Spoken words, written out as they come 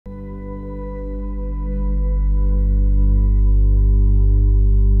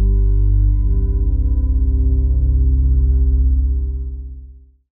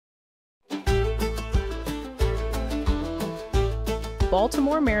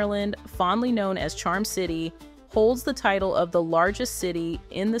Baltimore, Maryland, fondly known as Charm City, holds the title of the largest city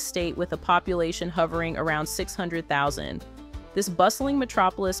in the state with a population hovering around 600,000. This bustling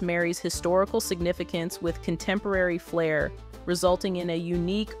metropolis marries historical significance with contemporary flair, resulting in a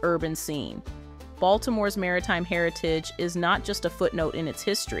unique urban scene. Baltimore's maritime heritage is not just a footnote in its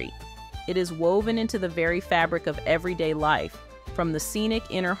history. It is woven into the very fabric of everyday life, from the scenic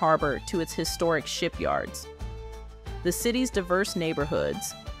inner harbor to its historic shipyards. The city's diverse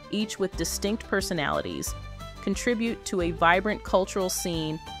neighborhoods, each with distinct personalities, contribute to a vibrant cultural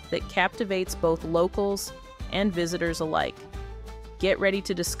scene that captivates both locals and visitors alike. Get ready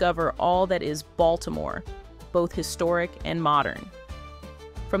to discover all that is Baltimore, both historic and modern.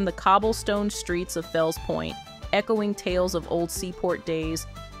 From the cobblestone streets of Fells Point, echoing tales of old seaport days,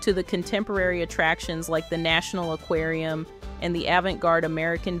 to the contemporary attractions like the National Aquarium and the avant-garde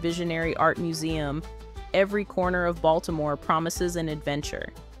American Visionary Art Museum, every corner of Baltimore promises an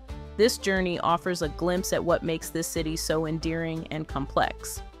adventure. This journey offers a glimpse at what makes this city so endearing and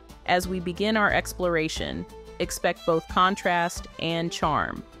complex. As we begin our exploration, expect both contrast and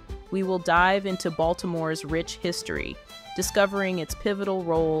charm. We will dive into Baltimore's rich history, discovering its pivotal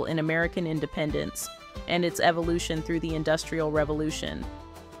role in American independence and its evolution through the Industrial Revolution.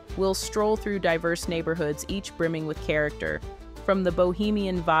 We'll stroll through diverse neighborhoods, each brimming with character, from the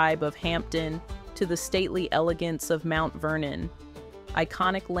bohemian vibe of Hampden to the stately elegance of Mount Vernon.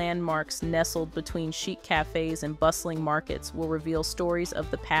 Iconic landmarks nestled between chic cafes and bustling markets will reveal stories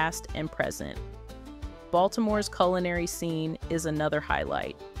of the past and present. Baltimore's culinary scene is another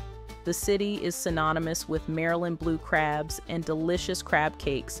highlight. The city is synonymous with Maryland blue crabs and delicious crab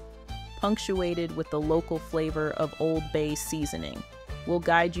cakes, punctuated with the local flavor of Old Bay seasoning. We'll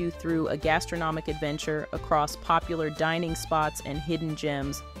guide you through a gastronomic adventure across popular dining spots and hidden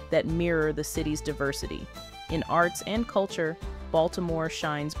gems that mirror the city's diversity. In arts and culture, Baltimore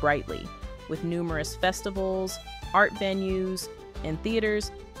shines brightly. With numerous festivals, art venues, and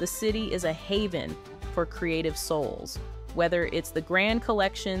theaters, the city is a haven for creative souls. Whether it's the grand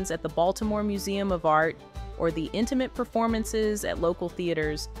collections at the Baltimore Museum of Art or the intimate performances at local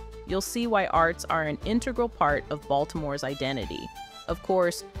theaters, you'll see why arts are an integral part of Baltimore's identity. Of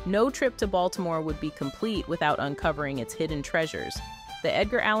course, no trip to Baltimore would be complete without uncovering its hidden treasures. The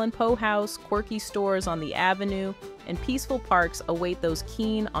Edgar Allan Poe House, quirky stores on the Avenue, and peaceful parks await those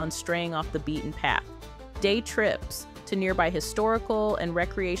keen on straying off the beaten path. Day trips to nearby historical and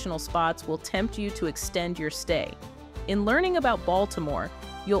recreational spots will tempt you to extend your stay. In learning about Baltimore,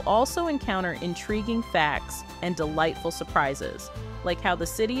 you'll also encounter intriguing facts and delightful surprises, like how the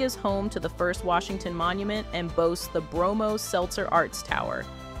city is home to the first Washington Monument and boasts the Bromo Seltzer Arts Tower,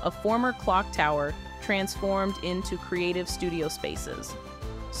 a former clock tower transformed into creative studio spaces.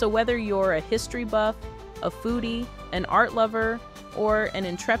 So whether you're a history buff, a foodie, an art lover, or an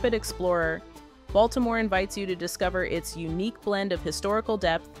intrepid explorer, Baltimore invites you to discover its unique blend of historical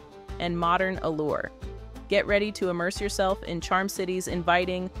depth and modern allure. Get ready to immerse yourself in Charm City's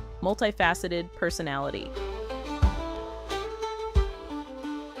inviting, multifaceted personality.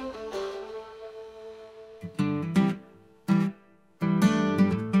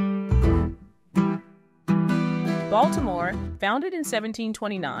 Baltimore, founded in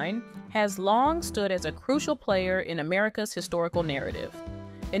 1729, has long stood as a crucial player in America's historical narrative.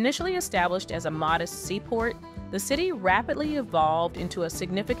 Initially established as a modest seaport, the city rapidly evolved into a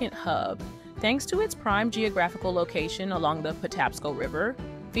significant hub, thanks to its prime geographical location along the Patapsco River,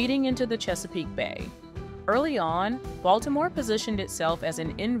 feeding into the Chesapeake Bay. Early on, Baltimore positioned itself as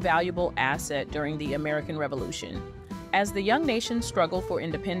an invaluable asset during the American Revolution. As the young nation struggled for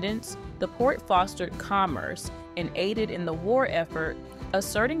independence, the port fostered commerce and aided in the war effort,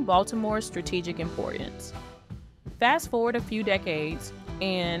 asserting Baltimore's strategic importance. Fast forward a few decades,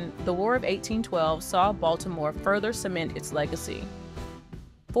 and the War of 1812 saw Baltimore further cement its legacy.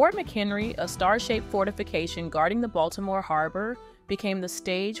 Fort McHenry, a star-shaped fortification guarding the Baltimore harbor, became the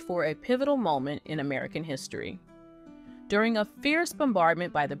stage for a pivotal moment in American history. During a fierce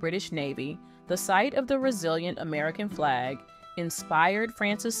bombardment by the British Navy, the sight of the resilient American flag inspired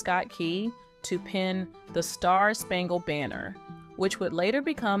Francis Scott Key to pen the Star-Spangled Banner, which would later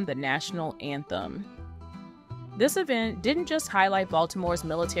become the national anthem. This event didn't just highlight Baltimore's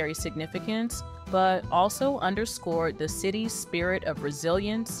military significance, but also underscored the city's spirit of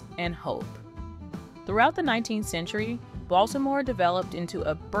resilience and hope. Throughout the 19th century, Baltimore developed into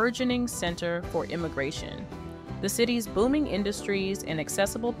a burgeoning center for immigration. The city's booming industries and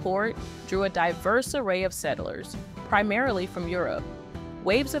accessible port drew a diverse array of settlers, primarily from Europe.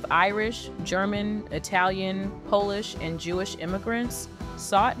 Waves of Irish, German, Italian, Polish, and Jewish immigrants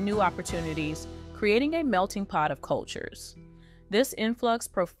sought new opportunities, creating a melting pot of cultures. This influx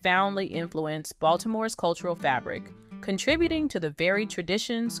profoundly influenced Baltimore's cultural fabric, contributing to the varied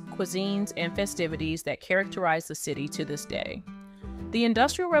traditions, cuisines, and festivities that characterize the city to this day. The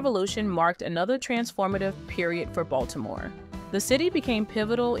Industrial Revolution marked another transformative period for Baltimore. The city became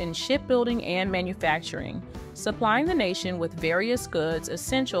pivotal in shipbuilding and manufacturing, supplying the nation with various goods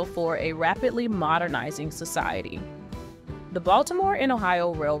essential for a rapidly modernizing society. The Baltimore and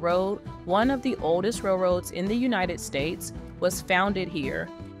Ohio Railroad, one of the oldest railroads in the United States, was founded here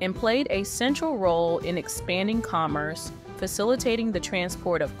and played a central role in expanding commerce, facilitating the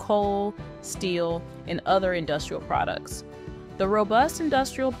transport of coal, steel, and other industrial products. The robust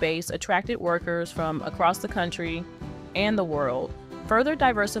industrial base attracted workers from across the country and the world, further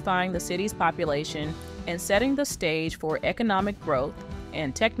diversifying the city's population and setting the stage for economic growth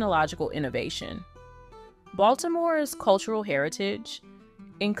and technological innovation. Baltimore's cultural heritage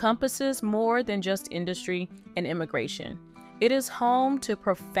encompasses more than just industry and immigration. It is home to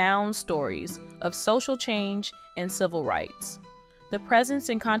profound stories of social change and civil rights. The presence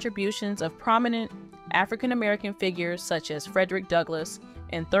and contributions of prominent African American figures such as Frederick Douglass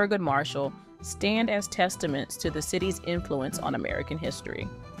and Thurgood Marshall stand as testaments to the city's influence on American history.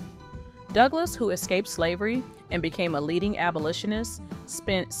 Douglass, who escaped slavery and became a leading abolitionist,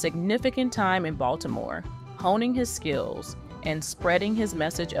 spent significant time in Baltimore, honing his skills and spreading his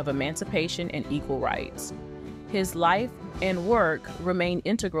message of emancipation and equal rights. His life and work remain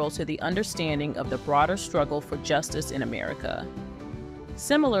integral to the understanding of the broader struggle for justice in America.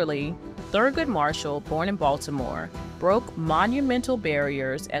 Similarly, Thurgood Marshall, born in Baltimore, broke monumental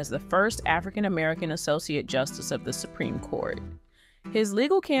barriers as the first African American Associate Justice of the Supreme Court. His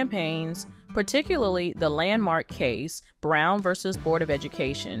legal campaigns, particularly the landmark case Brown versus Board of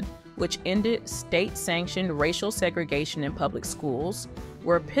Education, which ended state-sanctioned racial segregation in public schools,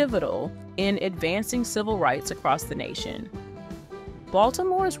 were pivotal in advancing civil rights across the nation.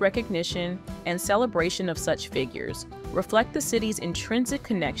 Baltimore's recognition and celebration of such figures reflect the city's intrinsic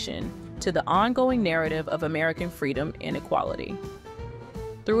connection to the ongoing narrative of American freedom and equality.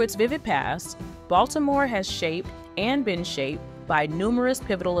 Through its vivid past, Baltimore has shaped and been shaped by numerous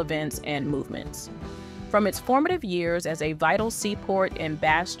pivotal events and movements. From its formative years as a vital seaport and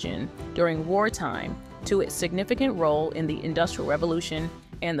bastion during wartime to its significant role in the Industrial Revolution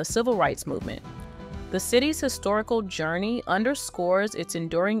and the Civil Rights Movement, the city's historical journey underscores its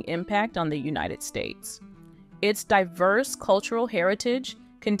enduring impact on the United States. Its diverse cultural heritage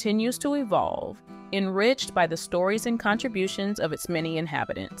continues to evolve, enriched by the stories and contributions of its many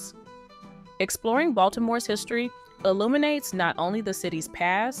inhabitants. Exploring Baltimore's history illuminates not only the city's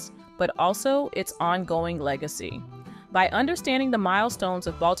past, but also its ongoing legacy. By understanding the milestones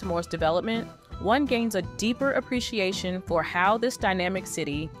of Baltimore's development, one gains a deeper appreciation for how this dynamic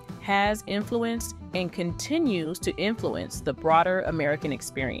city has influenced and continues to influence the broader American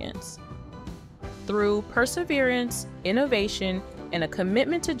experience. Through perseverance, innovation, and a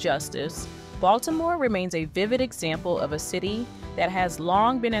commitment to justice, Baltimore remains a vivid example of a city that has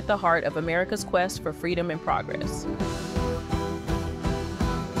long been at the heart of America's quest for freedom and progress.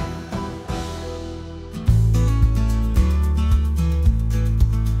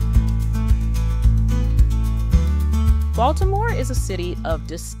 Baltimore is a city of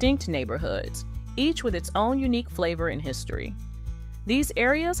distinct neighborhoods, each with its own unique flavor and history. These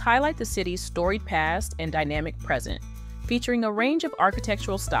areas highlight the city's storied past and dynamic present, featuring a range of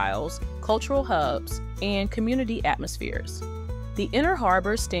architectural styles, cultural hubs, and community atmospheres. The Inner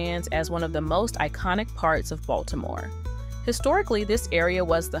Harbor stands as one of the most iconic parts of Baltimore. Historically, this area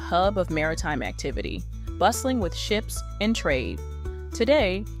was the hub of maritime activity, bustling with ships and trade.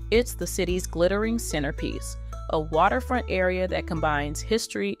 Today, it's the city's glittering centerpiece, a waterfront area that combines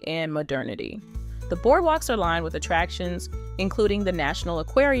history and modernity. The boardwalks are lined with attractions, including the National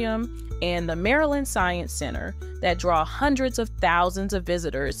Aquarium and the Maryland Science Center, that draw hundreds of thousands of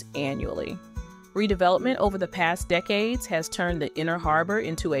visitors annually. Redevelopment over the past decades has turned the Inner Harbor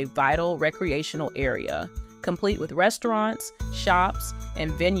into a vital recreational area, complete with restaurants, shops,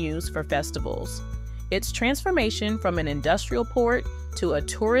 and venues for festivals. Its transformation from an industrial port to a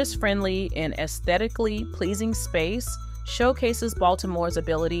tourist-friendly and aesthetically pleasing space showcases Baltimore's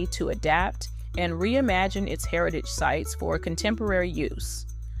ability to adapt and reimagine its heritage sites for contemporary use.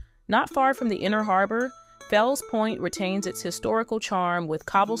 Not far from the Inner Harbor, Fells Point retains its historical charm with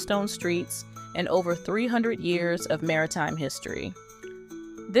cobblestone streets and over 300 years of maritime history.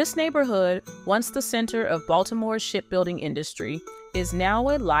 This neighborhood, once the center of Baltimore's shipbuilding industry, is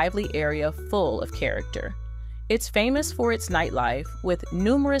now a lively area full of character. It's famous for its nightlife, with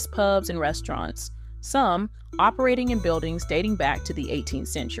numerous pubs and restaurants, some operating in buildings dating back to the 18th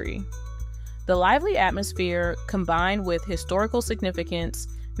century. The lively atmosphere, combined with historical significance,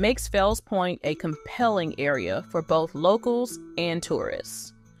 makes Fells Point a compelling area for both locals and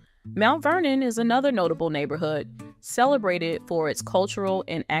tourists. Mount Vernon is another notable neighborhood, celebrated for its cultural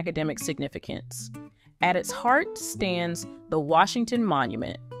and academic significance. At its heart stands the Washington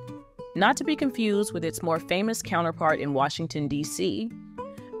Monument, not to be confused with its more famous counterpart in Washington, D.C.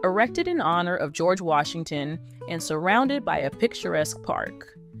 Erected in honor of George Washington and surrounded by a picturesque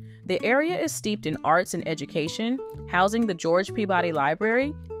park. The area is steeped in arts and education, housing the George Peabody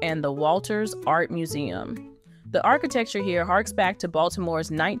Library and the Walters Art Museum. The architecture here harks back to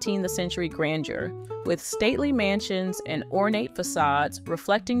Baltimore's 19th century grandeur, with stately mansions and ornate facades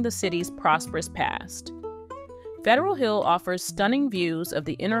reflecting the city's prosperous past. Federal Hill offers stunning views of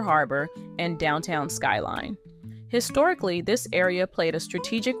the Inner Harbor and downtown skyline. Historically, this area played a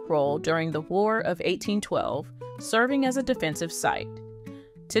strategic role during the War of 1812, serving as a defensive site.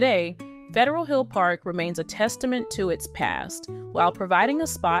 Today, Federal Hill Park remains a testament to its past, while providing a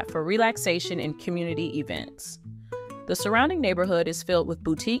spot for relaxation and community events. The surrounding neighborhood is filled with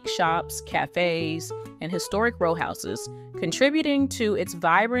boutique shops, cafes, and historic row houses, contributing to its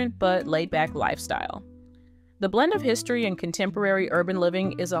vibrant but laid-back lifestyle. The blend of history and contemporary urban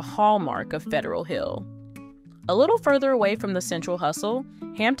living is a hallmark of Federal Hill. A little further away from the central hustle,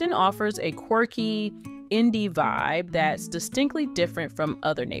 Hampden offers a quirky, indie vibe that's distinctly different from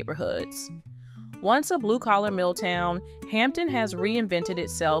other neighborhoods. Once a blue-collar mill town, Hampden has reinvented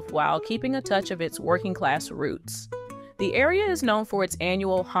itself while keeping a touch of its working-class roots. The area is known for its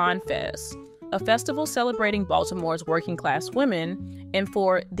annual Han Fest, a festival celebrating Baltimore's working-class women, and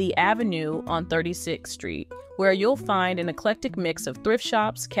for The Avenue on 36th Street, where you'll find an eclectic mix of thrift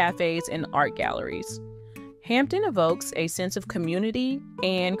shops, cafes, and art galleries. Hampden evokes a sense of community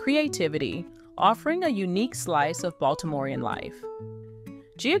and creativity, offering a unique slice of Baltimorean life.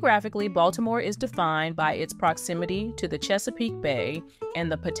 Geographically, Baltimore is defined by its proximity to the Chesapeake Bay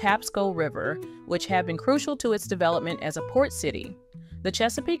and the Patapsco River, which have been crucial to its development as a port city. The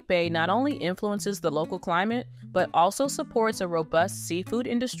Chesapeake Bay not only influences the local climate, but also supports a robust seafood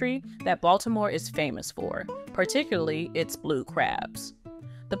industry that Baltimore is famous for, particularly its blue crabs.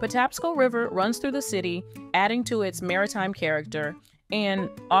 The Patapsco River runs through the city, adding to its maritime character and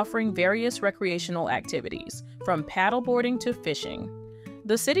offering various recreational activities, from paddleboarding to fishing.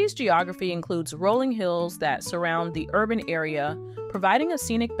 The city's geography includes rolling hills that surround the urban area, providing a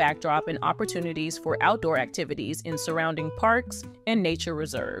scenic backdrop and opportunities for outdoor activities in surrounding parks and nature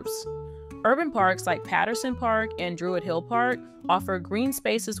reserves. Urban parks like Patterson Park and Druid Hill Park offer green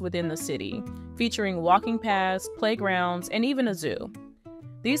spaces within the city, featuring walking paths, playgrounds, and even a zoo.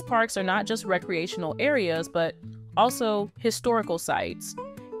 These parks are not just recreational areas, but also historical sites,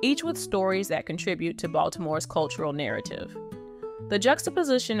 each with stories that contribute to Baltimore's cultural narrative. The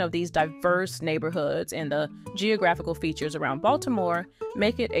juxtaposition of these diverse neighborhoods and the geographical features around Baltimore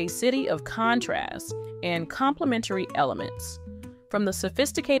make it a city of contrast and complementary elements. From the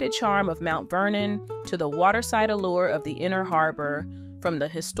sophisticated charm of Mount Vernon to the waterside allure of the Inner Harbor, from the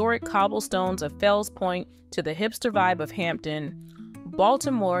historic cobblestones of Fells Point to the hipster vibe of Hampden,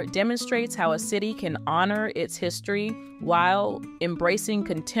 Baltimore demonstrates how a city can honor its history while embracing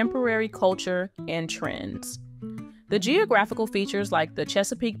contemporary culture and trends. The geographical features like the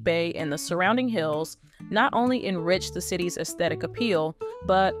Chesapeake Bay and the surrounding hills not only enrich the city's aesthetic appeal,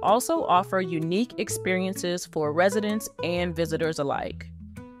 but also offer unique experiences for residents and visitors alike.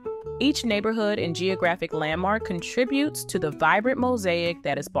 Each neighborhood and geographic landmark contributes to the vibrant mosaic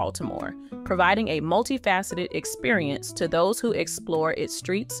that is Baltimore, providing a multifaceted experience to those who explore its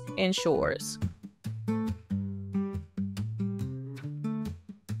streets and shores.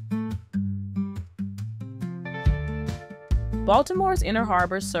 Baltimore's Inner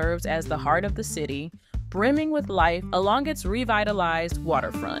Harbor serves as the heart of the city, brimming with life along its revitalized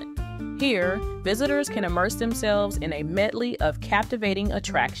waterfront. Here, visitors can immerse themselves in a medley of captivating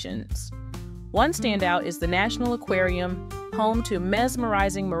attractions. One standout is the National Aquarium, home to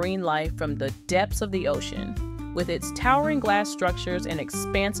mesmerizing marine life from the depths of the ocean. With its towering glass structures and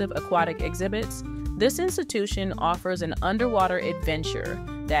expansive aquatic exhibits, this institution offers an underwater adventure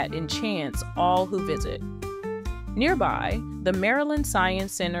that enchants all who visit. Nearby, the Maryland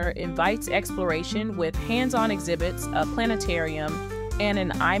Science Center invites exploration with hands-on exhibits, a planetarium, and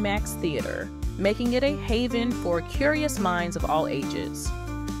an IMAX theater, making it a haven for curious minds of all ages.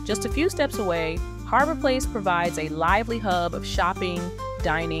 Just a few steps away, Harbor Place provides a lively hub of shopping,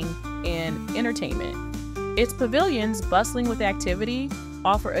 dining, and entertainment. Its pavilions, bustling with activity,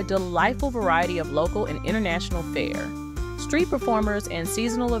 offer a delightful variety of local and international fare. Street performers and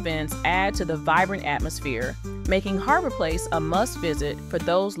seasonal events add to the vibrant atmosphere, making Harbor Place a must-visit for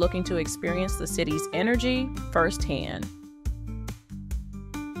those looking to experience the city's energy firsthand.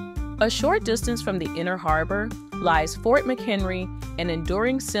 A short distance from the Inner Harbor lies Fort McHenry, an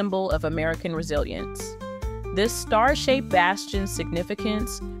enduring symbol of American resilience. This star-shaped bastion's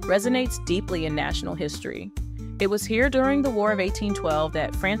significance resonates deeply in national history. It was here during the War of 1812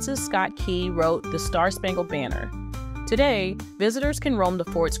 that Francis Scott Key wrote the Star-Spangled Banner. Today, visitors can roam the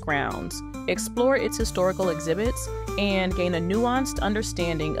fort's grounds, explore its historical exhibits, and gain a nuanced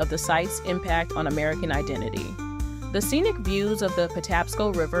understanding of the site's impact on American identity. The scenic views of the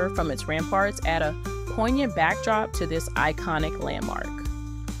Patapsco River from its ramparts add a poignant backdrop to this iconic landmark.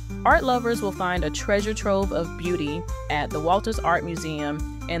 Art lovers will find a treasure trove of beauty at the Walters Art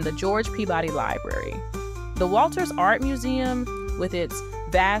Museum and the George Peabody Library. The Walters Art Museum, with its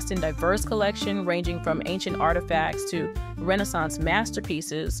vast and diverse collection ranging from ancient artifacts to Renaissance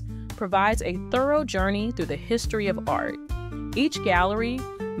masterpieces, provides a thorough journey through the history of art. Each gallery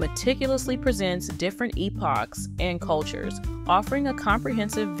meticulously presents different epochs and cultures, offering a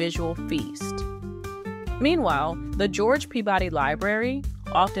comprehensive visual feast. Meanwhile, the George Peabody Library,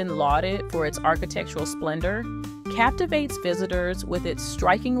 often lauded for its architectural splendor, captivates visitors with its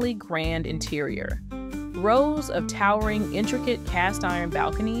strikingly grand interior. Rows of towering, intricate cast-iron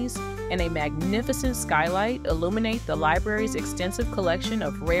balconies and a magnificent skylight illuminate the library's extensive collection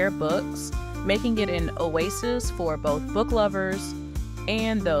of rare books, making it an oasis for both book lovers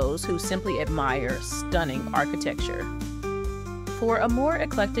and those who simply admire stunning architecture. For a more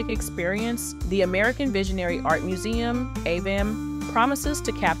eclectic experience, the American Visionary Art Museum, AVAM, promises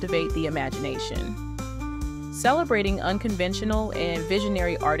to captivate the imagination. Celebrating unconventional and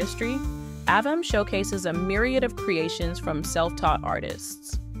visionary artistry, AVAM showcases a myriad of creations from self-taught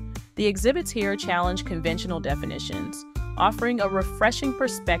artists. The exhibits here challenge conventional definitions, offering a refreshing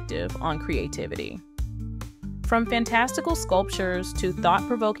perspective on creativity. From fantastical sculptures to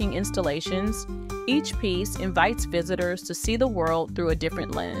thought-provoking installations, each piece invites visitors to see the world through a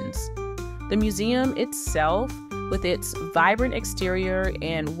different lens. The museum itself, with its vibrant exterior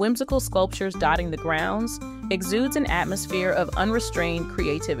and whimsical sculptures dotting the grounds, exudes an atmosphere of unrestrained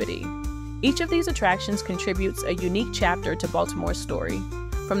creativity. Each of these attractions contributes a unique chapter to Baltimore's story,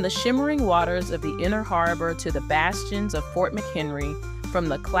 from the shimmering waters of the Inner Harbor to the bastions of Fort McHenry, from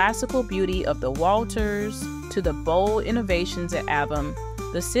the classical beauty of the Walters to the bold innovations at AVAM.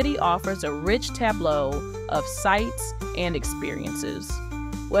 The city offers a rich tableau of sights and experiences.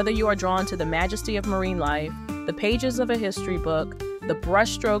 Whether you are drawn to the majesty of marine life, the pages of a history book, the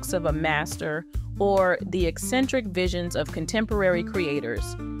brushstrokes of a master, or the eccentric visions of contemporary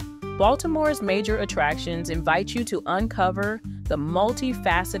creators, Baltimore's major attractions invite you to uncover the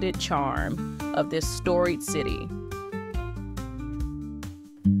multifaceted charm of this storied city.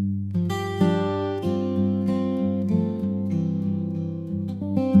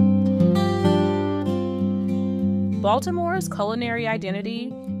 Baltimore's culinary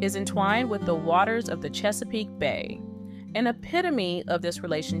identity is entwined with the waters of the Chesapeake Bay. An epitome of this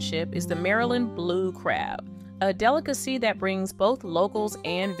relationship is the Maryland blue crab, a delicacy that brings both locals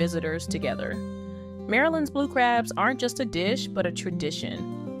and visitors together. Maryland's blue crabs aren't just a dish, but a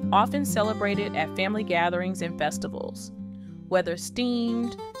tradition, often celebrated at family gatherings and festivals. Whether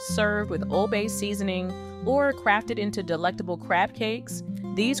steamed, served with Old Bay seasoning, or crafted into delectable crab cakes,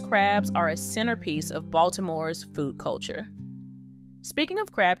 these crabs are a centerpiece of Baltimore's food culture. Speaking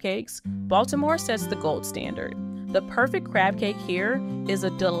of crab cakes, Baltimore sets the gold standard. The perfect crab cake here is a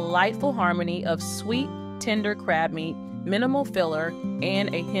delightful harmony of sweet, tender crab meat, minimal filler,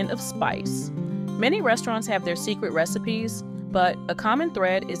 and a hint of spice. Many restaurants have their secret recipes, but a common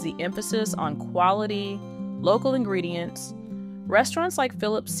thread is the emphasis on quality, local ingredients. Restaurants like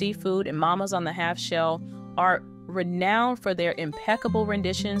Phillips Seafood and Mama's on the Half Shell are renowned for their impeccable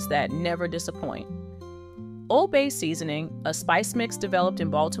renditions that never disappoint. Old Bay seasoning, a spice mix developed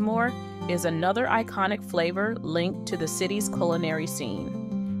in Baltimore, is another iconic flavor linked to the city's culinary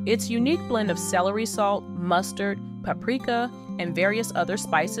scene. Its unique blend of celery salt, mustard, paprika, and various other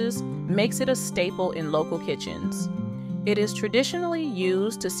spices makes it a staple in local kitchens. It is traditionally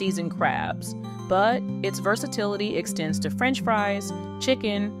used to season crabs, but its versatility extends to French fries,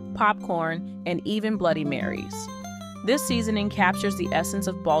 chicken, popcorn, and even Bloody Marys. This seasoning captures the essence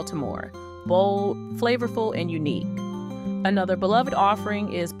of Baltimore, bold, flavorful, and unique. Another beloved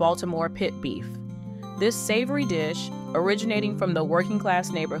offering is Baltimore pit beef. This savory dish, originating from the working-class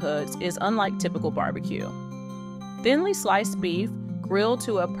neighborhoods, is unlike typical barbecue. Thinly sliced beef, grilled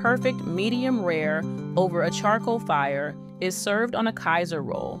to a perfect medium rare over a charcoal fire, is served on a Kaiser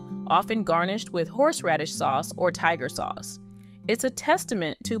roll, often garnished with horseradish sauce or tiger sauce. It's a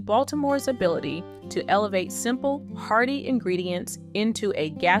testament to Baltimore's ability to elevate simple, hearty ingredients into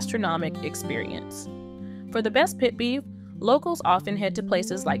a gastronomic experience. For the best pit beef, locals often head to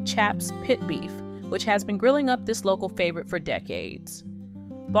places like Chap's Pit Beef, which has been grilling up this local favorite for decades.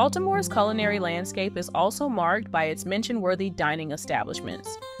 Baltimore's culinary landscape is also marked by its mention-worthy dining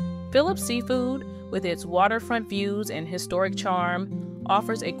establishments. Phillips Seafood, with its waterfront views and historic charm,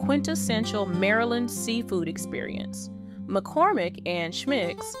 offers a quintessential Maryland seafood experience. McCormick and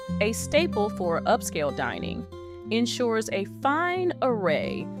Schmick's, a staple for upscale dining, ensures a fine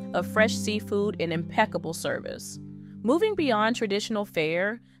array of fresh seafood and impeccable service. Moving beyond traditional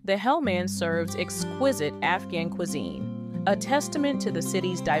fare, the Hellman serves exquisite Afghan cuisine, a testament to the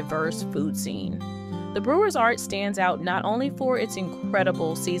city's diverse food scene. The Brewer's Art stands out not only for its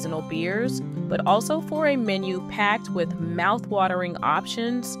incredible seasonal beers, but also for a menu packed with mouth-watering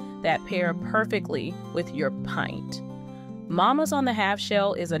options that pair perfectly with your pint. Mama's on the Half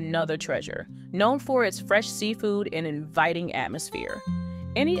Shell is another treasure, known for its fresh seafood and inviting atmosphere.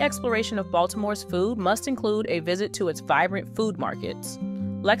 Any exploration of Baltimore's food must include a visit to its vibrant food markets.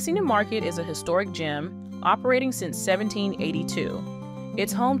 Lexington Market is a historic gem, operating since 1782.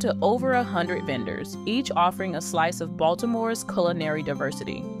 It's home to over 100 vendors, each offering a slice of Baltimore's culinary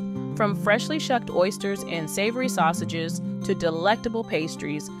diversity. From freshly shucked oysters and savory sausages to delectable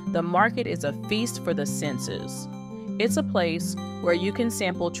pastries, the market is a feast for the senses. It's a place where you can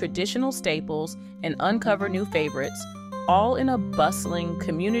sample traditional staples and uncover new favorites, all in a bustling,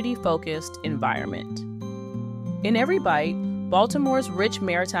 community-focused environment. In every bite, Baltimore's rich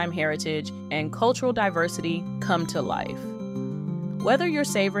maritime heritage and cultural diversity come to life. Whether you're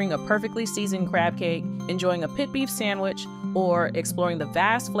savoring a perfectly seasoned crab cake, enjoying a pit beef sandwich, or exploring the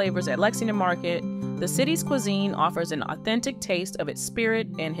vast flavors at Lexington Market, the city's cuisine offers an authentic taste of its spirit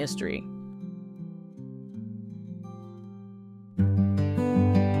and history.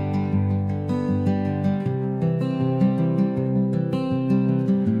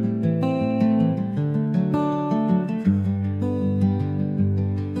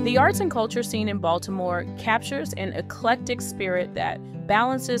 The arts and culture scene in Baltimore captures an eclectic spirit that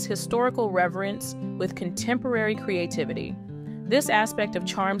balances historical reverence with contemporary creativity. This aspect of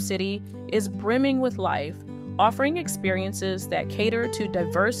Charm City is brimming with life, offering experiences that cater to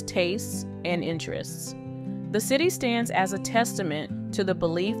diverse tastes and interests. The city stands as a testament to the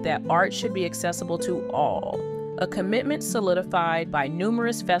belief that art should be accessible to all, a commitment solidified by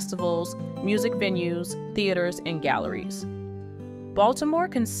numerous festivals, music venues, theaters, and galleries. Baltimore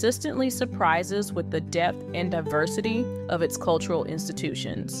consistently surprises with the depth and diversity of its cultural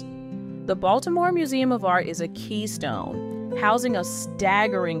institutions. The Baltimore Museum of Art is a keystone, housing a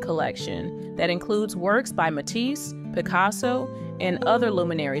staggering collection that includes works by Matisse, Picasso, and other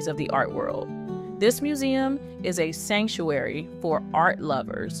luminaries of the art world. This museum is a sanctuary for art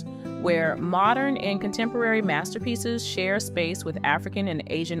lovers, where modern and contemporary masterpieces share space with African and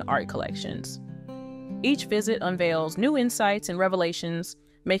Asian art collections. Each visit unveils new insights and revelations,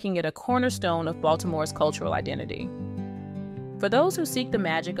 making it a cornerstone of Baltimore's cultural identity. For those who seek the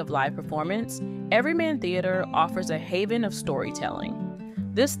magic of live performance, Everyman Theater offers a haven of storytelling.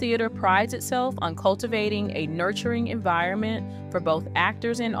 This theater prides itself on cultivating a nurturing environment for both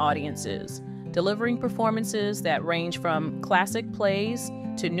actors and audiences, delivering performances that range from classic plays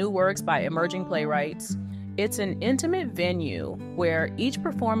to new works by emerging playwrights. It's an intimate venue where each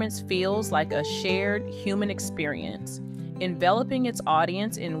performance feels like a shared human experience, enveloping its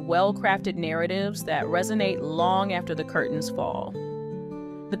audience in well-crafted narratives that resonate long after the curtains fall.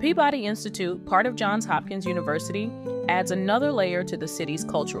 The Peabody Institute, part of Johns Hopkins University, adds another layer to the city's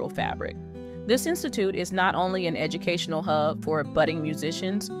cultural fabric. This institute is not only an educational hub for budding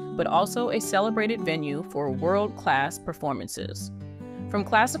musicians, but also a celebrated venue for world-class performances. From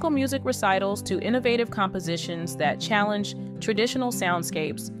classical music recitals to innovative compositions that challenge traditional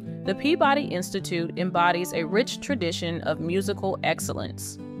soundscapes, the Peabody Institute embodies a rich tradition of musical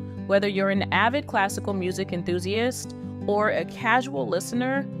excellence. Whether you're an avid classical music enthusiast or a casual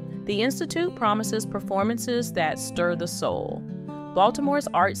listener, the Institute promises performances that stir the soul. Baltimore's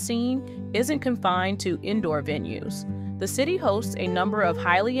art scene isn't confined to indoor venues. The city hosts a number of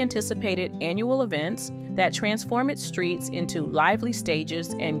highly anticipated annual events that transform its streets into lively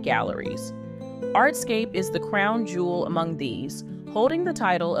stages and galleries. Artscape is the crown jewel among these, holding the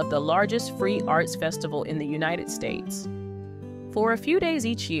title of the largest free arts festival in the United States. For a few days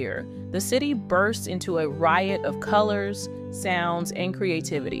each year, the city bursts into a riot of colors, sounds, and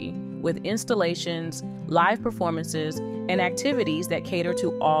creativity, with installations, live performances, and activities that cater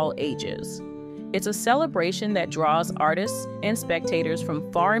to all ages. It's a celebration that draws artists and spectators from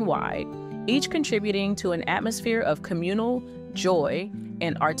far and wide, each contributing to an atmosphere of communal, joy,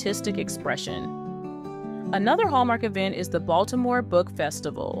 and artistic expression. Another hallmark event is the Baltimore Book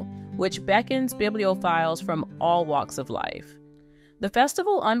Festival, which beckons bibliophiles from all walks of life. The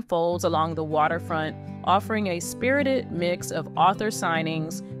festival unfolds along the waterfront, offering a spirited mix of author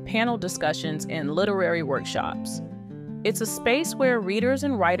signings, panel discussions, and literary workshops. It's a space where readers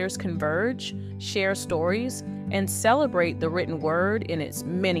and writers converge, share stories, and celebrate the written word in its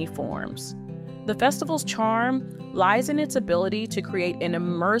many forms. The festival's charm lies in its ability to create an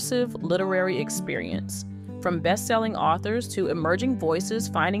immersive literary experience, from best-selling authors to emerging voices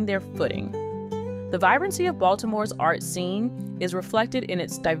finding their footing. The vibrancy of Baltimore's art scene is reflected in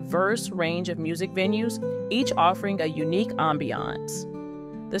its diverse range of music venues, each offering a unique ambiance.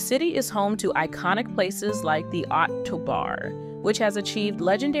 The city is home to iconic places like the Bar, which has achieved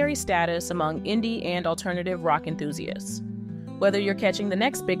legendary status among indie and alternative rock enthusiasts. Whether you're catching the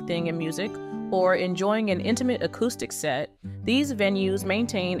next big thing in music or enjoying an intimate acoustic set, these venues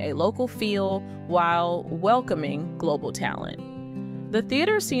maintain a local feel while welcoming global talent. The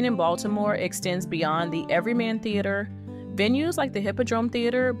theater scene in Baltimore extends beyond the everyman theater. Venues like the Hippodrome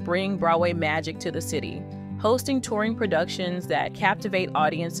Theater bring Broadway magic to the city, hosting touring productions that captivate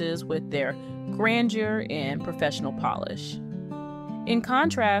audiences with their grandeur and professional polish. In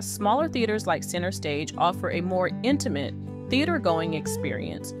contrast, smaller theaters like Center Stage offer a more intimate, theater-going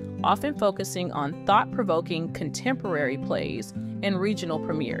experience, often focusing on thought-provoking contemporary plays and regional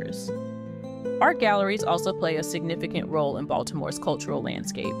premieres. Art galleries also play a significant role in Baltimore's cultural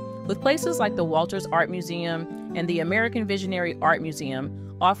landscape, with places like the Walters Art Museum and the American Visionary Art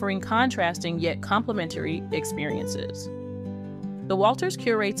Museum offering contrasting yet complementary experiences. The Walters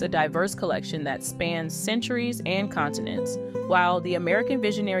curates a diverse collection that spans centuries and continents, while the American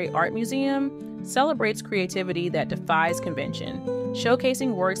Visionary Art Museum celebrates creativity that defies convention,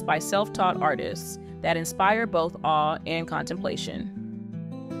 showcasing works by self-taught artists that inspire both awe and contemplation.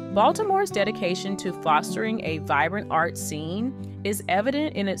 Baltimore's dedication to fostering a vibrant art scene is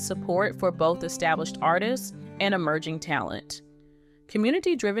evident in its support for both established artists and emerging talent.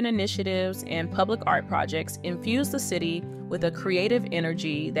 Community-driven initiatives and public art projects infuse the city with a creative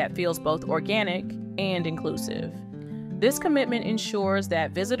energy that feels both organic and inclusive. This commitment ensures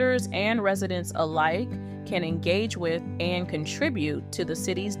that visitors and residents alike can engage with and contribute to the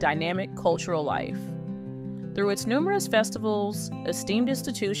city's dynamic cultural life. Through its numerous festivals, esteemed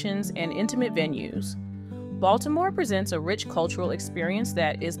institutions, and intimate venues, Baltimore presents a rich cultural experience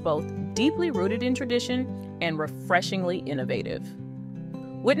that is both deeply rooted in tradition and refreshingly innovative.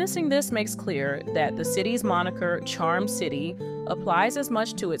 Witnessing this makes clear that the city's moniker, Charm City, applies as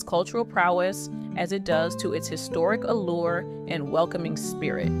much to its cultural prowess as it does to its historic allure and welcoming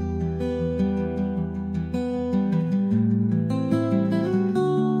spirit.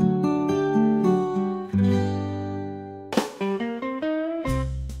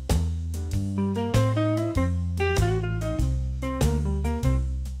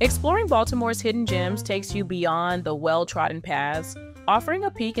 Exploring Baltimore's hidden gems takes you beyond the well-trodden paths, offering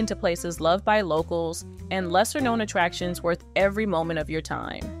a peek into places loved by locals and lesser-known attractions worth every moment of your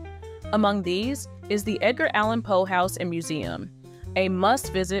time. Among these is the Edgar Allan Poe House and Museum, a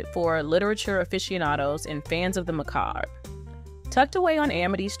must-visit for literature aficionados and fans of the macabre. Tucked away on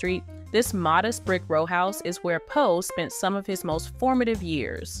Amity Street, this modest brick row house is where Poe spent some of his most formative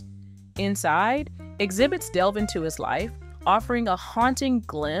years. Inside, exhibits delve into his life, offering a haunting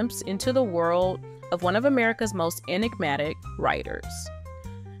glimpse into the world of one of America's most enigmatic writers.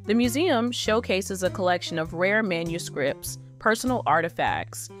 The museum showcases a collection of rare manuscripts, personal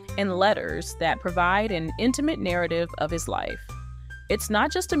artifacts, and letters that provide an intimate narrative of his life. It's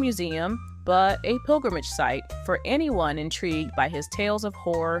not just a museum, but a pilgrimage site for anyone intrigued by his tales of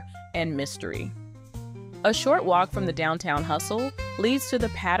horror and mystery. A short walk from the downtown hustle leads to the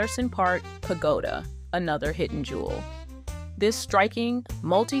Patterson Park Pagoda, another hidden jewel. This striking,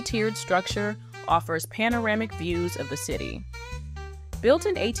 multi-tiered structure offers panoramic views of the city. Built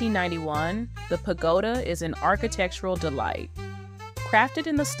in 1891, the pagoda is an architectural delight. Crafted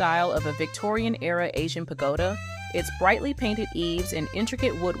in the style of a Victorian-era Asian pagoda, its brightly painted eaves and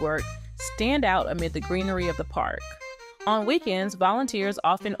intricate woodwork stand out amid the greenery of the park. On weekends, volunteers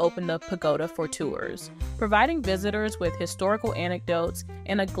often open the pagoda for tours, providing visitors with historical anecdotes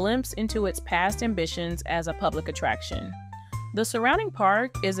and a glimpse into its past ambitions as a public attraction. The surrounding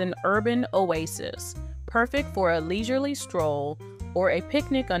park is an urban oasis, perfect for a leisurely stroll or a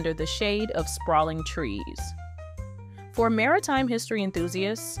picnic under the shade of sprawling trees. For maritime history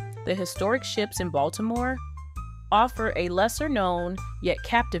enthusiasts, the historic ships in Baltimore offer a lesser-known yet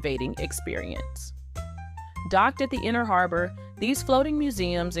captivating experience. Docked at the Inner Harbor, These floating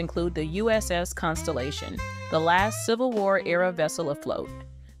museums include the USS Constellation, the last Civil War-era vessel afloat.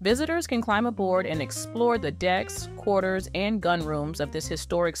 Visitors can climb aboard and explore the decks, quarters, and gun rooms of this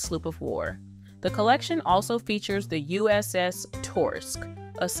historic sloop of war. The collection also features the USS Torsk,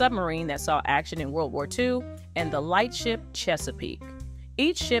 a submarine that saw action in World War II, and the lightship Chesapeake.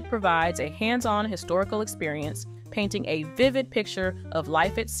 Each ship provides a hands-on historical experience, painting a vivid picture of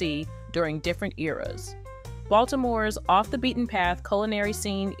life at sea during different eras. Baltimore's off-the-beaten-path culinary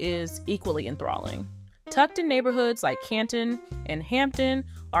scene is equally enthralling. Tucked in neighborhoods like Canton and Hampden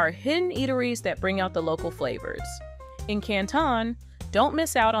are hidden eateries that bring out the local flavors. In Canton, don't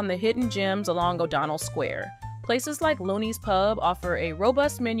miss out on the hidden gems along O'Donnell Square. Places like Looney's Pub offer a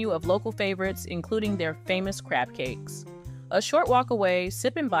robust menu of local favorites, including their famous crab cakes. A short walk away,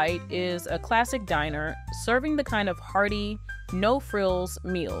 Sip and Bite is a classic diner serving the kind of hearty, no-frills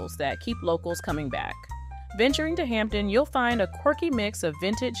meals that keep locals coming back. Venturing to Hampden, you'll find a quirky mix of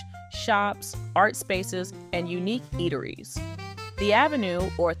vintage shops, art spaces, and unique eateries. The Avenue,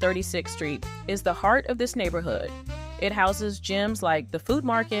 or 36th Street, is the heart of this neighborhood. It houses gems like the Food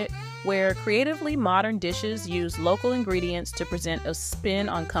Market, where creatively modern dishes use local ingredients to present a spin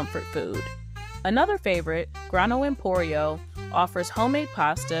on comfort food. Another favorite, Grano Emporio, offers homemade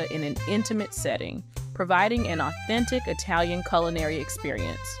pasta in an intimate setting, providing an authentic Italian culinary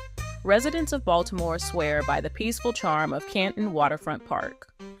experience. Residents of Baltimore swear by the peaceful charm of Canton Waterfront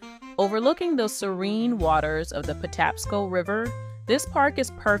Park. Overlooking the serene waters of the Patapsco River, this park is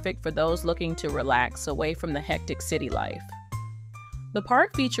perfect for those looking to relax away from the hectic city life. The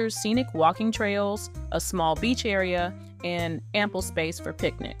park features scenic walking trails, a small beach area, and ample space for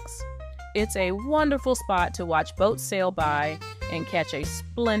picnics. It's a wonderful spot to watch boats sail by and catch a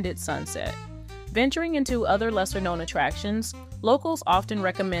splendid sunset. Venturing into other lesser-known attractions, locals often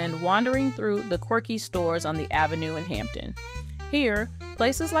recommend wandering through the quirky stores on the Avenue in Hampden. Here,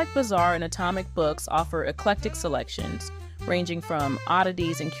 places like Bazaar and Atomic Books offer eclectic selections, ranging from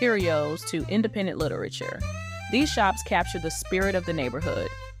oddities and curios to independent literature. These shops capture the spirit of the neighborhood,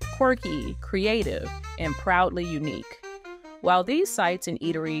 quirky, creative, and proudly unique. While these sites and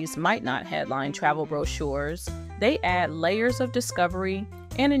eateries might not headline travel brochures, they add layers of discovery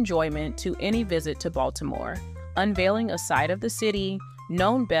and enjoyment to any visit to Baltimore, unveiling a side of the city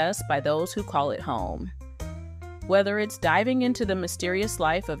known best by those who call it home. Whether it's diving into the mysterious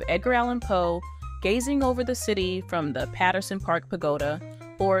life of Edgar Allan Poe, gazing over the city from the Patterson Park Pagoda,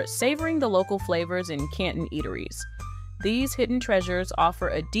 or savoring the local flavors in Canton eateries, these hidden treasures offer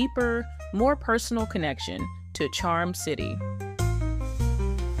a deeper, more personal connection to Charm City.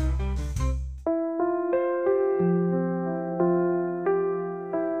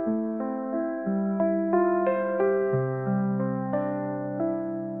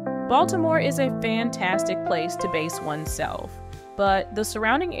 Baltimore is a fantastic place to base oneself, but the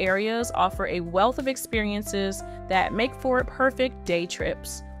surrounding areas offer a wealth of experiences that make for perfect day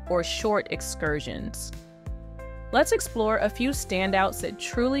trips or short excursions. Let's explore a few standouts that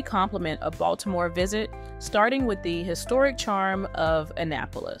truly complement a Baltimore visit, starting with the historic charm of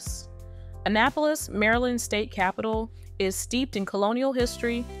Annapolis. Annapolis, Maryland's state capital, is steeped in colonial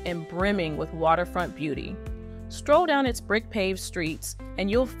history and brimming with waterfront beauty. Stroll down its brick-paved streets, and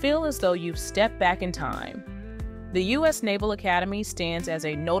you'll feel as though you've stepped back in time. The U.S. Naval Academy stands as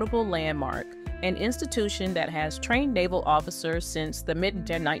a notable landmark, an institution that has trained naval officers since the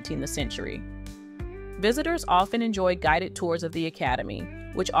mid-19th century. Visitors often enjoy guided tours of the Academy,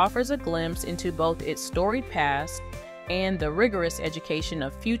 which offers a glimpse into both its storied past and the rigorous education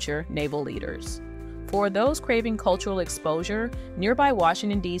of future naval leaders. For those craving cultural exposure, nearby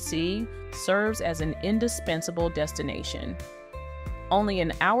Washington, D.C. serves as an indispensable destination. Only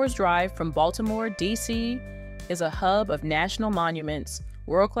an hour's drive from Baltimore, D.C. is a hub of national monuments,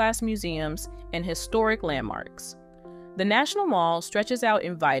 world-class museums, and historic landmarks. The National Mall stretches out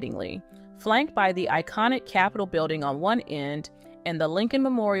invitingly, flanked by the iconic Capitol building on one end and the Lincoln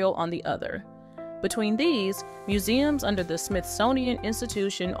Memorial on the other. Between these, museums under the Smithsonian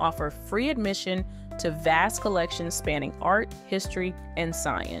Institution offer free admission to vast collections spanning art, history, and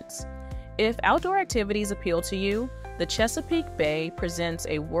science. If outdoor activities appeal to you, the Chesapeake Bay presents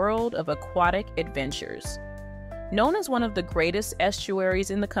a world of aquatic adventures. Known as one of the greatest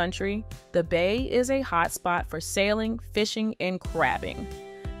estuaries in the country, the bay is a hotspot for sailing, fishing, and crabbing.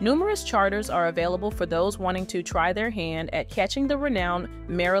 Numerous charters are available for those wanting to try their hand at catching the renowned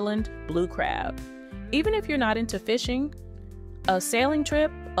Maryland blue crab. Even if you're not into fishing, a sailing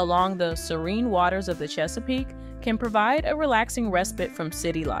trip along the serene waters of the Chesapeake can provide a relaxing respite from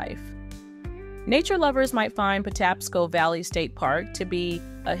city life. Nature lovers might find Patapsco Valley State Park to be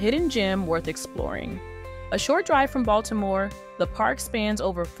a hidden gem worth exploring. A short drive from Baltimore, the park spans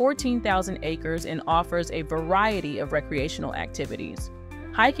over 14,000 acres and offers a variety of recreational activities.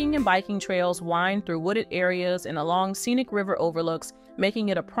 Hiking and biking trails wind through wooded areas and along scenic river overlooks, making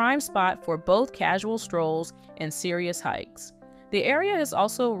it a prime spot for both casual strolls and serious hikes. The area is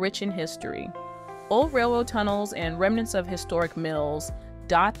also rich in history. Old railroad tunnels and remnants of historic mills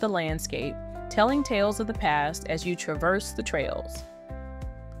dot the landscape, telling tales of the past as you traverse the trails.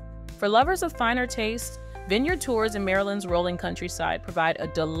 For lovers of finer tastes, vineyard tours in Maryland's rolling countryside provide a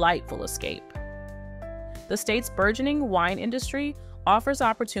delightful escape. The state's burgeoning wine industry offers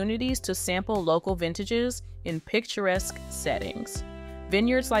opportunities to sample local vintages in picturesque settings.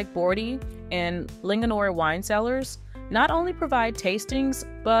 Vineyards like Bordy and Linganore wine cellars not only provide tastings,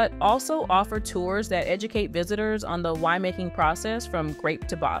 but also offer tours that educate visitors on the winemaking process from grape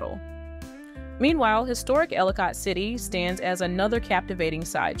to bottle. Meanwhile, historic Ellicott City stands as another captivating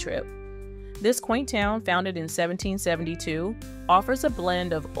side trip. This quaint town, founded in 1772, offers a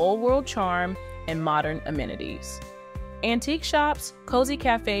blend of old-world charm and modern amenities. Antique shops, cozy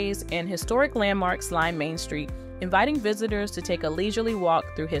cafes, and historic landmarks line Main Street, inviting visitors to take a leisurely walk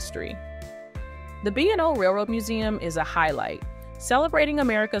through history. The B&O Railroad Museum is a highlight, celebrating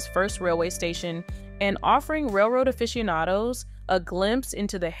America's first railway station and offering railroad aficionados a glimpse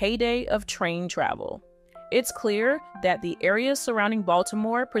into the heyday of train travel. It's clear that the areas surrounding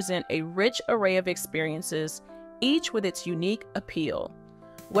Baltimore present a rich array of experiences, each with its unique appeal.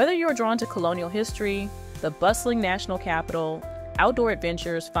 Whether you're drawn to colonial history, the bustling national capital, outdoor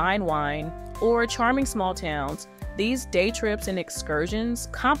adventures, fine wine, or charming small towns, these day trips and excursions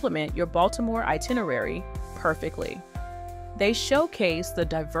complement your Baltimore itinerary perfectly. They showcase the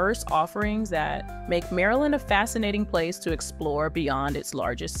diverse offerings that make Maryland a fascinating place to explore beyond its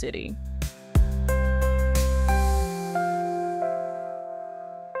largest city.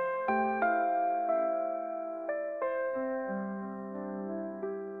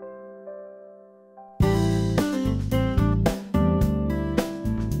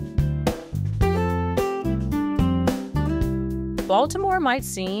 Baltimore might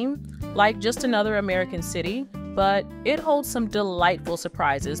seem like just another American city, but it holds some delightful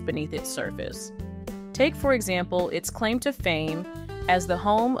surprises beneath its surface. Take, for example, its claim to fame as the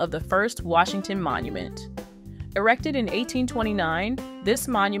home of the first Washington Monument. Erected in 1829, this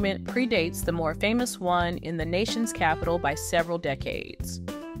monument predates the more famous one in the nation's capital by several decades.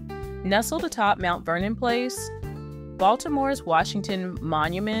 Nestled atop Mount Vernon Place, Baltimore's Washington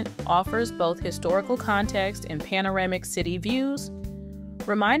Monument offers both historical context and panoramic city views,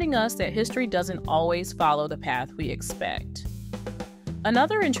 reminding us that history doesn't always follow the path we expect.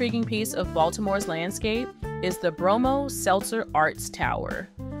 Another intriguing piece of Baltimore's landscape is the Bromo Seltzer Arts Tower.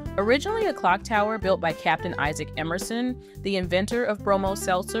 Originally a clock tower built by Captain Isaac Emerson, the inventor of Bromo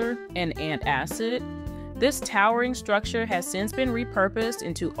Seltzer and antacid, this towering structure has since been repurposed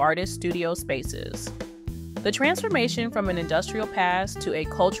into artist studio spaces. The transformation from an industrial past to a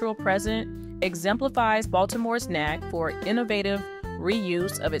cultural present exemplifies Baltimore's knack for innovative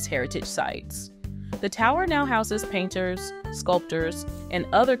reuse of its heritage sites. The tower now houses painters, sculptors, and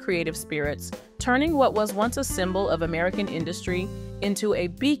other creative spirits, turning what was once a symbol of American industry into a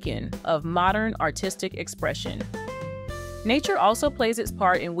beacon of modern artistic expression. Nature also plays its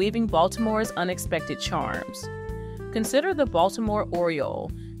part in weaving Baltimore's unexpected charms. Consider the Baltimore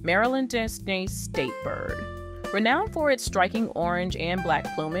Oriole, Maryland's state bird. Renowned for its striking orange and black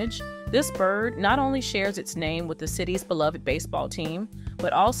plumage, this bird not only shares its name with the city's beloved baseball team,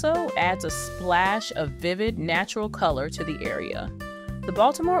 but also adds a splash of vivid natural color to the area. The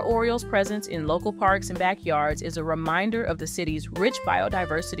Baltimore Oriole's presence in local parks and backyards is a reminder of the city's rich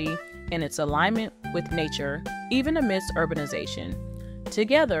biodiversity and its alignment with nature, even amidst urbanization.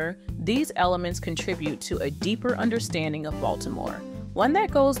 Together, these elements contribute to a deeper understanding of Baltimore, one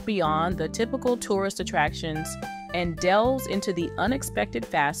that goes beyond the typical tourist attractions and delves into the unexpected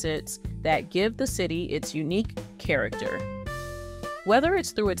facets that give the city its unique character. Whether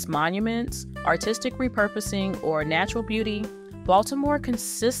it's through its monuments, artistic repurposing, or natural beauty, Baltimore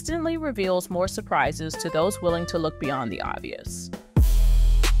consistently reveals more surprises to those willing to look beyond the obvious.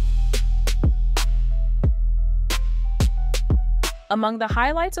 Among the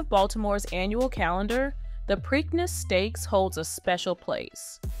highlights of Baltimore's annual calendar, the Preakness Stakes holds a special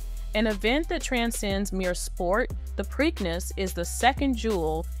place. An event that transcends mere sport, the Preakness is the second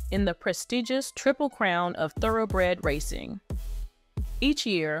jewel in the prestigious Triple Crown of thoroughbred racing. Each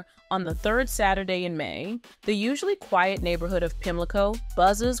year, on the third Saturday in May, the usually quiet neighborhood of Pimlico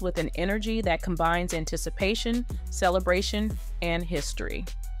buzzes with an energy that combines anticipation, celebration, and history.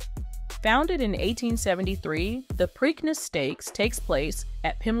 Founded in 1873, the Preakness Stakes takes place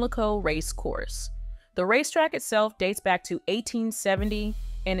at Pimlico Race Course. The racetrack itself dates back to 1870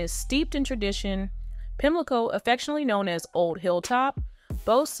 and is steeped in tradition. Pimlico, affectionately known as Old Hilltop,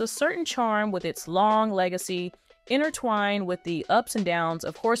 boasts a certain charm with its long legacy intertwined with the ups and downs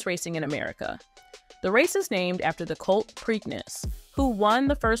of horse racing in America. The race is named after the colt Preakness, who won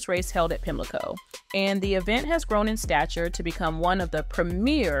the first race held at Pimlico, and the event has grown in stature to become one of the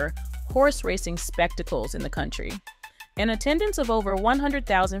premier horse racing spectacles in the country. An attendance of over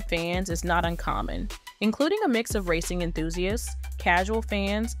 100,000 fans is not uncommon, including a mix of racing enthusiasts, casual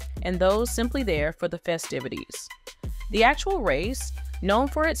fans, and those simply there for the festivities. The actual race, known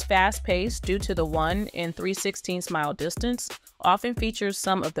for its fast pace due to the 1 3/16 mile distance, often features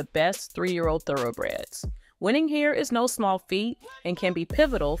some of the best 3-year-old thoroughbreds. Winning here is no small feat and can be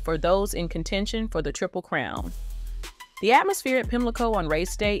pivotal for those in contention for the Triple Crown. The atmosphere at Pimlico on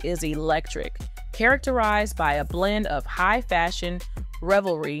race day is electric, characterized by a blend of high fashion,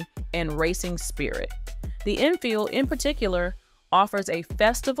 revelry, and racing spirit. The infield, in particular, offers a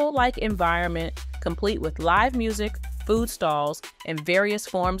festival-like environment complete with live music, food stalls, and various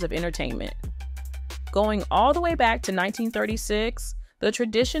forms of entertainment. Going all the way back to 1936, the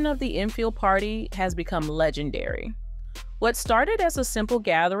tradition of the infield party has become legendary. What started as a simple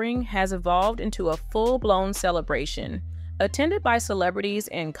gathering has evolved into a full-blown celebration, attended by celebrities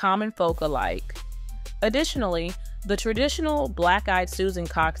and common folk alike. Additionally, the traditional Black-Eyed Susan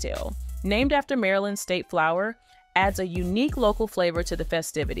cocktail, named after Maryland's state flower, adds a unique local flavor to the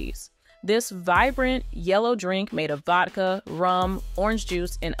festivities. This vibrant yellow drink made of vodka, rum, orange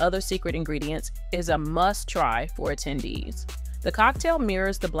juice, and other secret ingredients is a must-try for attendees. The cocktail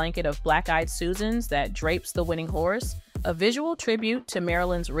mirrors the blanket of Black-Eyed Susans that drapes the winning horse, a visual tribute to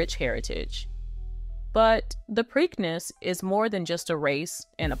Maryland's rich heritage. But the Preakness is more than just a race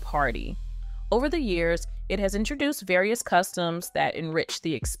and a party. Over the years, it has introduced various customs that enrich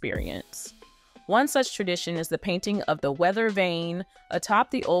the experience. One such tradition is the painting of the weather vane atop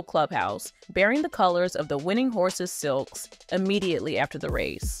the old clubhouse, bearing the colors of the winning horse's silks immediately after the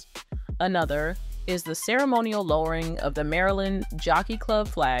race. Another is the ceremonial lowering of the Maryland Jockey Club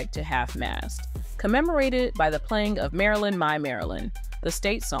flag to half-mast, commemorated by the playing of Maryland, My Maryland, the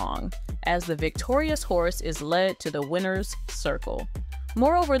state song, as the victorious horse is led to the winner's circle.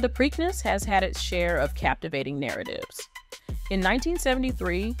 Moreover, the Preakness has had its share of captivating narratives. In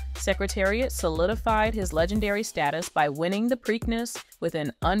 1973, Secretariat solidified his legendary status by winning the Preakness with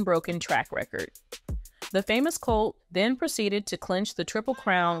an unbroken track record. The famous colt then proceeded to clinch the Triple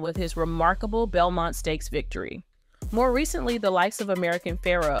Crown with his remarkable Belmont Stakes victory. More recently, the likes of American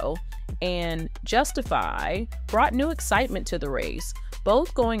Pharoah and Justify brought new excitement to the race,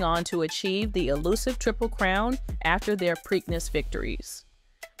 both going on to achieve the elusive Triple Crown after their Preakness victories.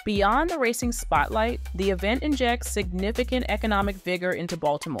 Beyond the racing spotlight, the event injects significant economic vigor into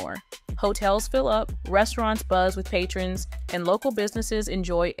Baltimore. Hotels fill up, restaurants buzz with patrons, and local businesses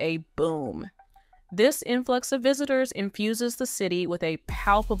enjoy a boom. This influx of visitors infuses the city with a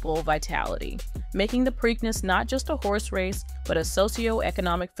palpable vitality, making the Preakness not just a horse race, but a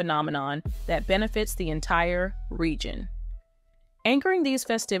socio-economic phenomenon that benefits the entire region. Anchoring these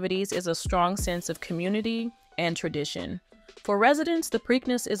festivities is a strong sense of community and tradition. For residents, the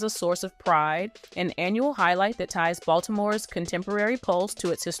Preakness is a source of pride, an annual highlight that ties Baltimore's contemporary pulse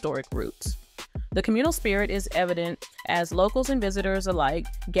to its historic roots. The communal spirit is evident as locals and visitors alike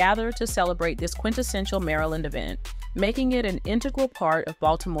gather to celebrate this quintessential Maryland event, making it an integral part of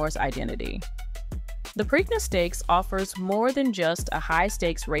Baltimore's identity. The Preakness Stakes offers more than just a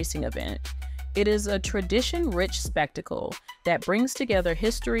high-stakes racing event. It is a tradition-rich spectacle that brings together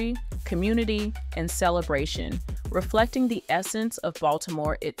history, community, and celebration, reflecting the essence of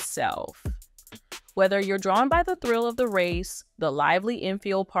Baltimore itself. Whether you're drawn by the thrill of the race, the lively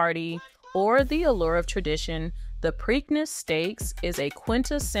infield party, or the allure of tradition, the Preakness Stakes is a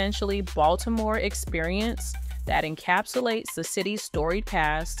quintessentially Baltimore experience that encapsulates the city's storied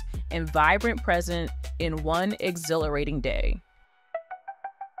past and vibrant present in one exhilarating day.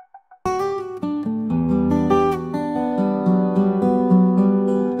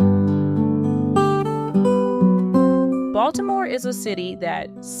 Baltimore is a city that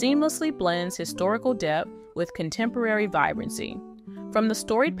seamlessly blends historical depth with contemporary vibrancy. From the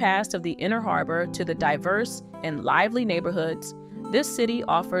storied past of the Inner Harbor to the diverse and lively neighborhoods, this city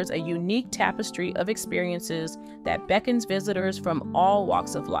offers a unique tapestry of experiences that beckons visitors from all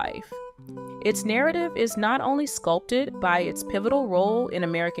walks of life. Its narrative is not only sculpted by its pivotal role in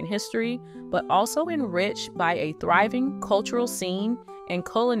American history, but also enriched by a thriving cultural scene and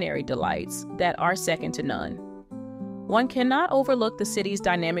culinary delights that are second to none. One cannot overlook the city's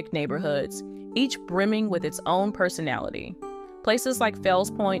dynamic neighborhoods, each brimming with its own personality. Places like Fells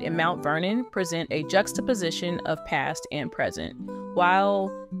Point and Mount Vernon present a juxtaposition of past and present,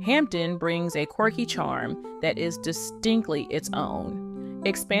 while Hampden brings a quirky charm that is distinctly its own.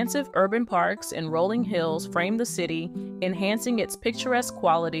 Expansive urban parks and rolling hills frame the city, enhancing its picturesque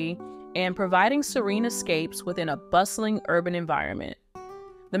quality and providing serene escapes within a bustling urban environment.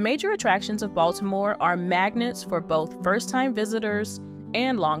 The major attractions of Baltimore are magnets for both first-time visitors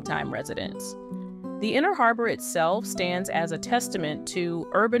and longtime residents. The Inner Harbor itself stands as a testament to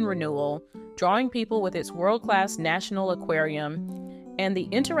urban renewal, drawing people with its world-class National Aquarium and the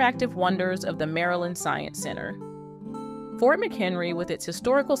interactive wonders of the Maryland Science Center. Fort McHenry, with its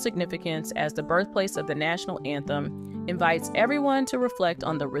historical significance as the birthplace of the national anthem, invites everyone to reflect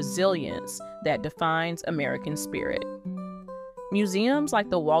on the resilience that defines American spirit. Museums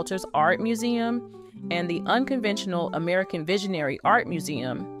like the Walters Art Museum and the unconventional American Visionary Art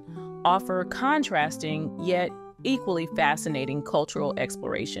Museum offer contrasting yet equally fascinating cultural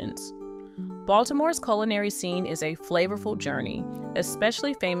explorations. Baltimore's culinary scene is a flavorful journey,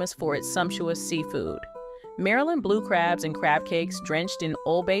 especially famous for its sumptuous seafood. Maryland blue crabs and crab cakes drenched in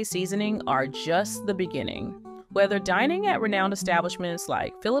Old Bay seasoning are just the beginning. Whether dining at renowned establishments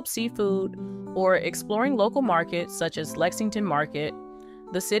like Phillips Seafood or exploring local markets such as Lexington Market,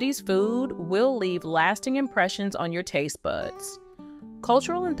 the city's food will leave lasting impressions on your taste buds.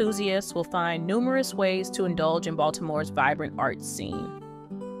 Cultural enthusiasts will find numerous ways to indulge in Baltimore's vibrant art scene.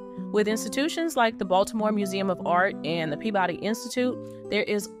 With institutions like the Baltimore Museum of Art and the Peabody Institute, there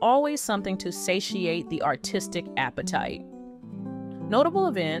is always something to satiate the artistic appetite. Notable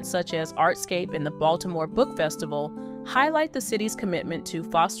events such as Artscape and the Baltimore Book Festival highlight the city's commitment to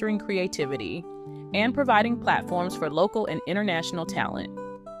fostering creativity and providing platforms for local and international talent.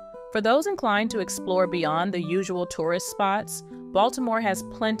 For those inclined to explore beyond the usual tourist spots, Baltimore has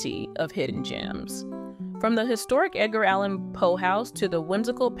plenty of hidden gems. From the historic Edgar Allan Poe House to the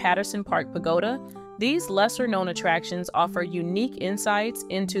whimsical Patterson Park Pagoda, these lesser-known attractions offer unique insights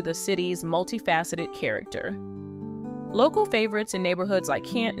into the city's multifaceted character. Local favorites in neighborhoods like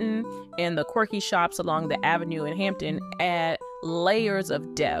Canton and the quirky shops along the avenue in Hampden add layers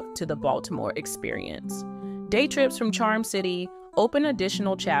of depth to the Baltimore experience. Day trips from Charm City open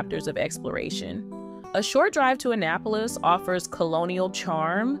additional chapters of exploration. A short drive to Annapolis offers colonial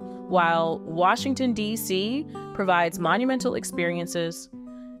charm, while Washington, D.C. provides monumental experiences.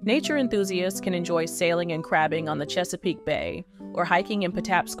 Nature enthusiasts can enjoy sailing and crabbing on the Chesapeake Bay or hiking in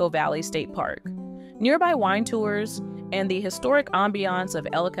Patapsco Valley State Park. Nearby wine tours and the historic ambiance of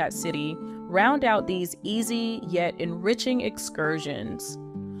Ellicott City round out these easy yet enriching excursions.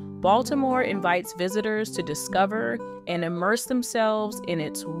 Baltimore invites visitors to discover and immerse themselves in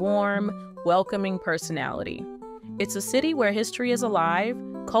its warm, welcoming personality. It's a city where history is alive,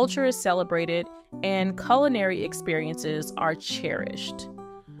 culture is celebrated, and culinary experiences are cherished.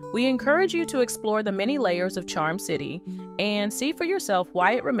 We encourage you to explore the many layers of Charm City and see for yourself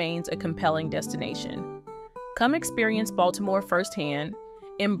why it remains a compelling destination. Come experience Baltimore firsthand,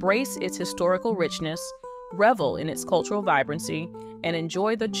 embrace its historical richness, revel in its cultural vibrancy, and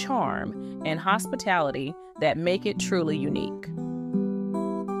enjoy the charm and hospitality that make it truly unique.